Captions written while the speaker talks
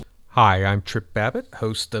Hi, I'm Trip Babbitt,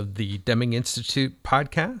 host of the Deming Institute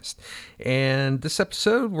podcast. And this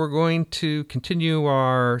episode, we're going to continue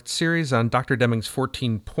our series on Dr. Deming's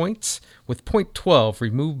 14 points with point 12,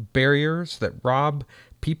 remove barriers that rob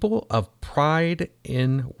people of pride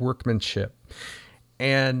in workmanship.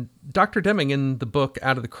 And Dr. Deming in the book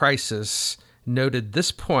Out of the Crisis noted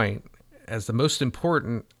this point as the most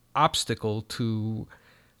important obstacle to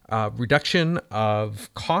reduction of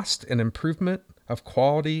cost and improvement of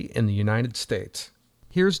quality in the United States.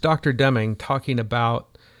 Here's Dr. Deming talking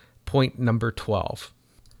about point number 12.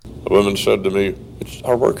 A woman said to me,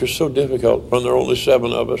 our work is so difficult when there are only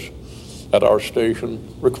 7 of us at our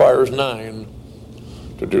station. Requires 9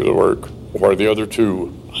 to do the work. Where are the other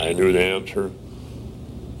 2? I knew the answer.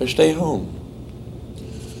 They stay home.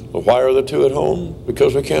 Well, why are the 2 at home?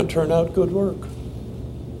 Because we can't turn out good work.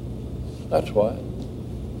 That's why.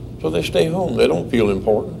 So they stay home. They don't feel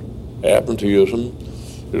important. Absenteeism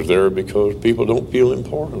is there because people don't feel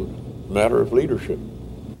important. Matter of leadership.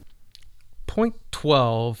 Point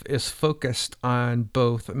 12 is focused on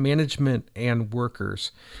both management and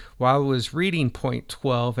workers. While I was reading point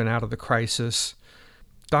 12 and Out of the Crisis,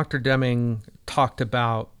 Dr. Deming talked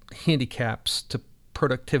about handicaps to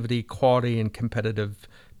productivity, quality, and competitive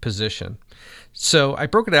position. So I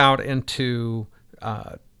broke it out into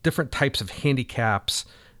different types of handicaps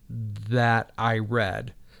that I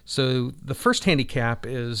read. So the first handicap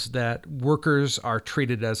is that workers are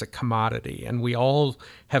treated as a commodity. And we all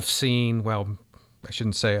have seen, well, I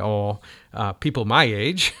shouldn't say all, people my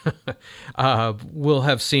age will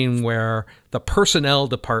have seen where the personnel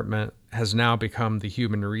department has now become the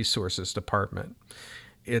human resources department.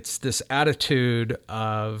 It's this attitude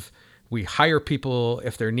of we hire people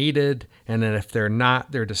if they're needed, and then if they're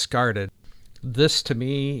not, they're discarded. This, to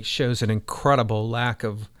me, shows an incredible lack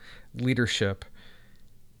of leadership.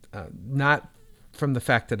 Not from the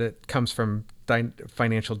fact that it comes from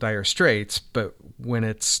financial dire straits, but when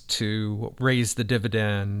it's to raise the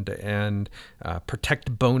dividend and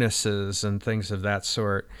protect bonuses and things of that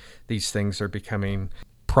sort, these things are becoming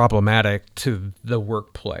problematic to the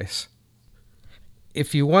workplace.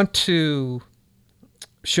 If you want to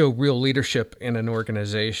show real leadership in an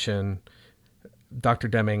organization, Dr.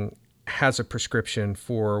 Deming has a prescription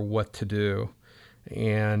for what to do.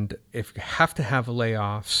 And if you have to have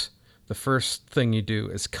layoffs, the first thing you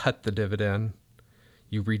do is cut the dividend.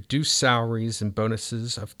 You reduce salaries and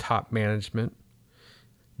bonuses of top management.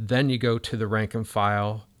 Then you go to the rank and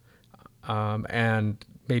file and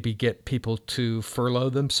maybe get people to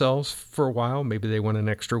furlough themselves for a while. Maybe they want an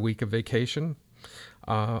extra week of vacation.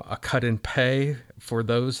 A cut in pay for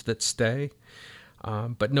those that stay.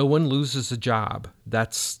 But no one loses a job.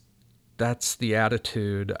 That's the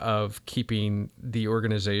attitude of keeping the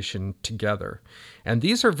organization together. And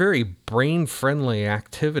these are very brain-friendly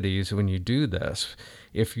activities when you do this.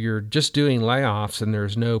 If you're just doing layoffs and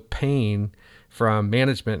there's no pain from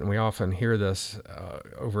management, and we often hear this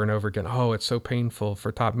over and over again, oh, it's so painful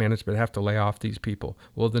for top management to have to lay off these people.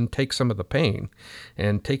 Well, then take some of the pain.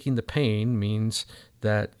 And taking the pain means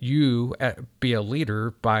that you be a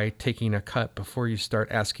leader by taking a cut before you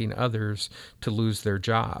start asking others to lose their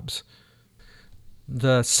jobs.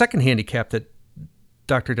 The second handicap that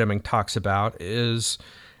Dr. Deming talks about is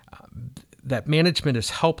that management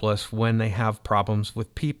is helpless when they have problems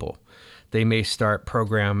with people. They may start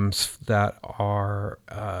programs that are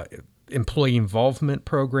employee involvement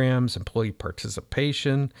programs, employee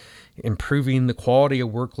participation, improving the quality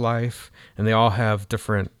of work life, and they all have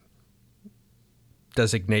different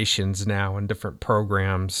designations now and different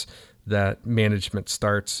programs that management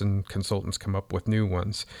starts and consultants come up with new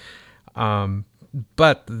ones.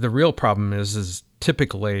 But the real problem is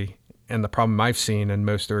typically, and the problem I've seen in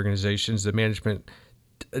most organizations, the management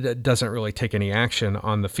doesn't really take any action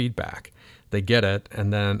on the feedback. They get it,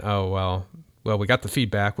 and then, well, we got the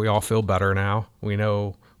feedback. We all feel better now. We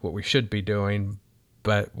know what we should be doing,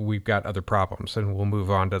 but we've got other problems, and we'll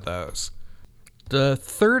move on to those. The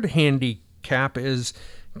third handicap is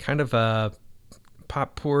kind of a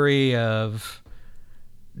potpourri of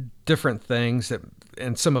different things that,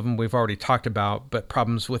 and some of them we've already talked about, but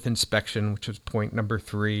problems with inspection, which is point number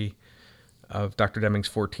 3 of Dr. Deming's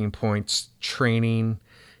 14 points, training,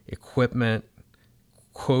 equipment,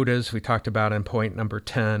 quotas we talked about in point number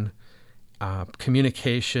 10,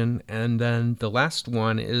 communication, and then the last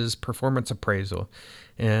one is performance appraisal.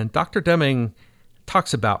 And Dr. Deming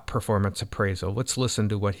talks about performance appraisal. Let's listen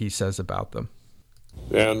to what he says about them.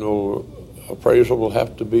 The annual appraisal will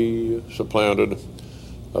have to be supplanted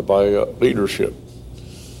by leadership.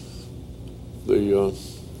 The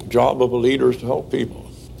job of a leader is to help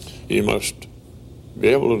people. You must be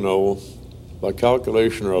able to know by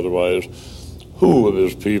calculation or otherwise, who of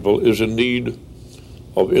his people is in need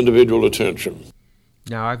of individual attention.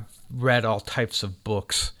 Now, I've read all types of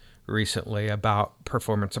books recently about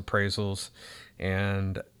performance appraisals,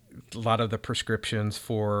 and a lot of the prescriptions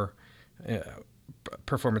for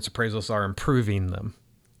performance appraisals are improving them.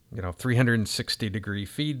 360-degree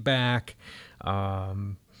feedback,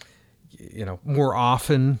 more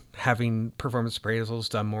often, having performance appraisals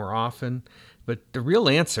done more often. But the real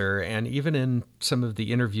answer, and even in some of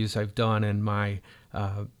the interviews I've done in my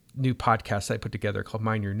new podcast I put together called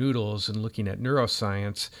Mind Your Noodles and looking at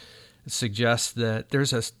neuroscience, suggests that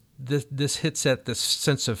this hits at this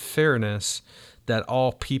sense of fairness that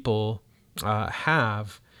all people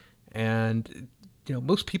have. And,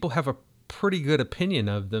 most people have a pretty good opinion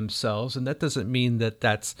of themselves, and that doesn't mean that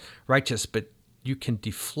that's righteous, but you can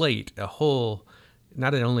deflate a whole,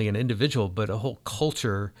 not only an individual, but a whole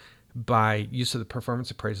culture by use of the performance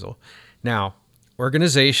appraisal. Now,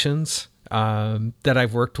 organizations that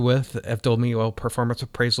I've worked with have told me, well, performance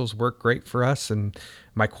appraisals work great for us. And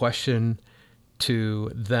my question to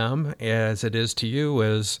them, as it is to you,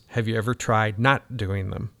 is, have you ever tried not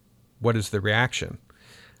doing them? What is the reaction?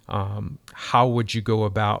 How would you go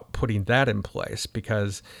about putting that in place?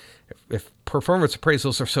 Because if performance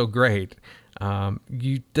appraisals are so great,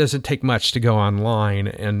 it doesn't take much to go online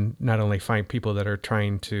and not only find people that are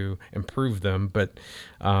trying to improve them, but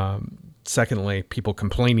secondly, people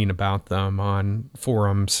complaining about them on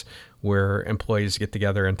forums where employees get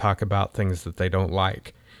together and talk about things that they don't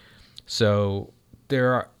like. So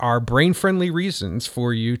there are brain-friendly reasons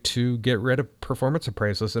for you to get rid of performance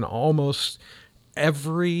appraisals, and almost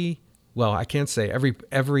every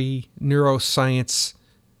neuroscience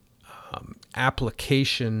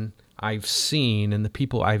application I've seen and the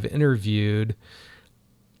people I've interviewed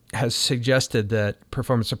has suggested that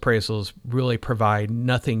performance appraisals really provide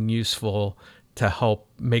nothing useful to help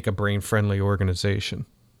make a brain-friendly organization.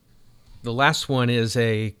 The last one is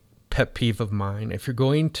a pet peeve of mine. If you're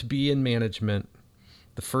going to be in management,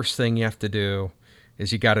 the first thing you have to do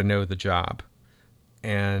is you got to know the job.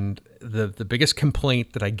 And the biggest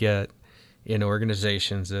complaint that I get in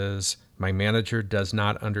organizations is my manager does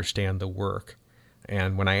not understand the work.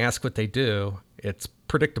 And when I ask what they do, it's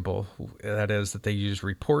predictable. That is, that they use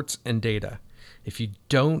reports and data. If you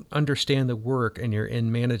don't understand the work and you're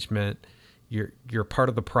in management, you're part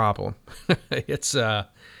of the problem. It's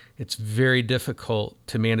very difficult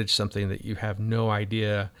to manage something that you have no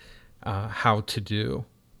idea how to do.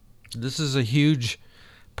 This is a huge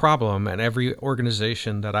problem in every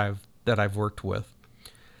organization that I've worked with.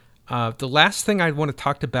 The last thing I want to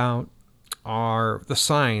talk about are the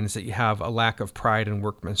signs that you have a lack of pride and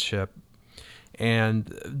workmanship. And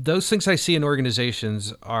those things I see in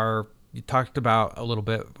organizations are, you talked about a little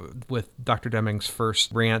bit with Dr. Deming's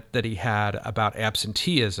first rant that he had about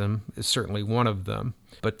absenteeism is certainly one of them.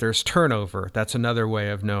 But there's turnover. That's another way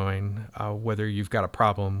of knowing whether you've got a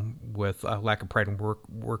problem with a lack of pride and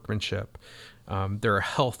workmanship. There are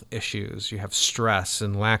health issues. You have stress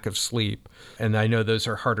and lack of sleep. And I know those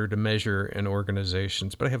are harder to measure in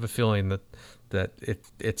organizations, but I have a feeling that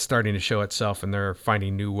it's starting to show itself, and they're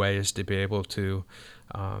finding new ways to be able to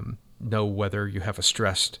know whether you have a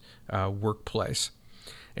stressed workplace.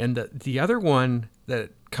 And the other one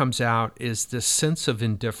that comes out is this sense of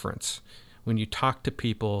indifference when you talk to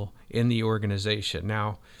people in the organization.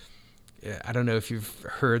 Now, I don't know if you've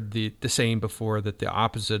heard the saying before that the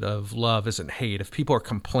opposite of love isn't hate. If people are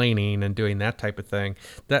complaining and doing that type of thing,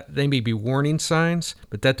 that they may be warning signs,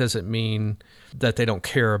 but that doesn't mean that they don't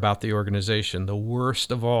care about the organization. The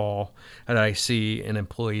worst of all that I see in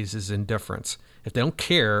employees is indifference. If they don't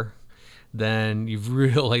care, then you've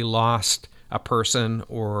really lost a person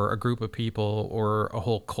or a group of people or a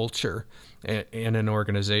whole culture in an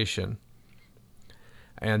organization.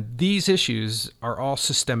 And these issues are all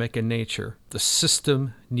systemic in nature. The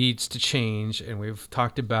system needs to change, and we've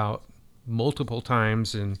talked about multiple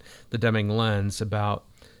times in the Deming lens about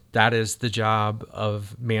that is the job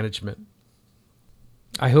of management.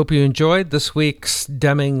 I hope you enjoyed this week's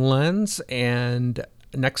Deming lens, and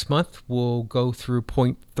next month we'll go through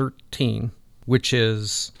point 13, which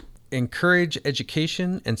is encourage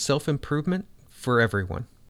education and self-improvement for everyone.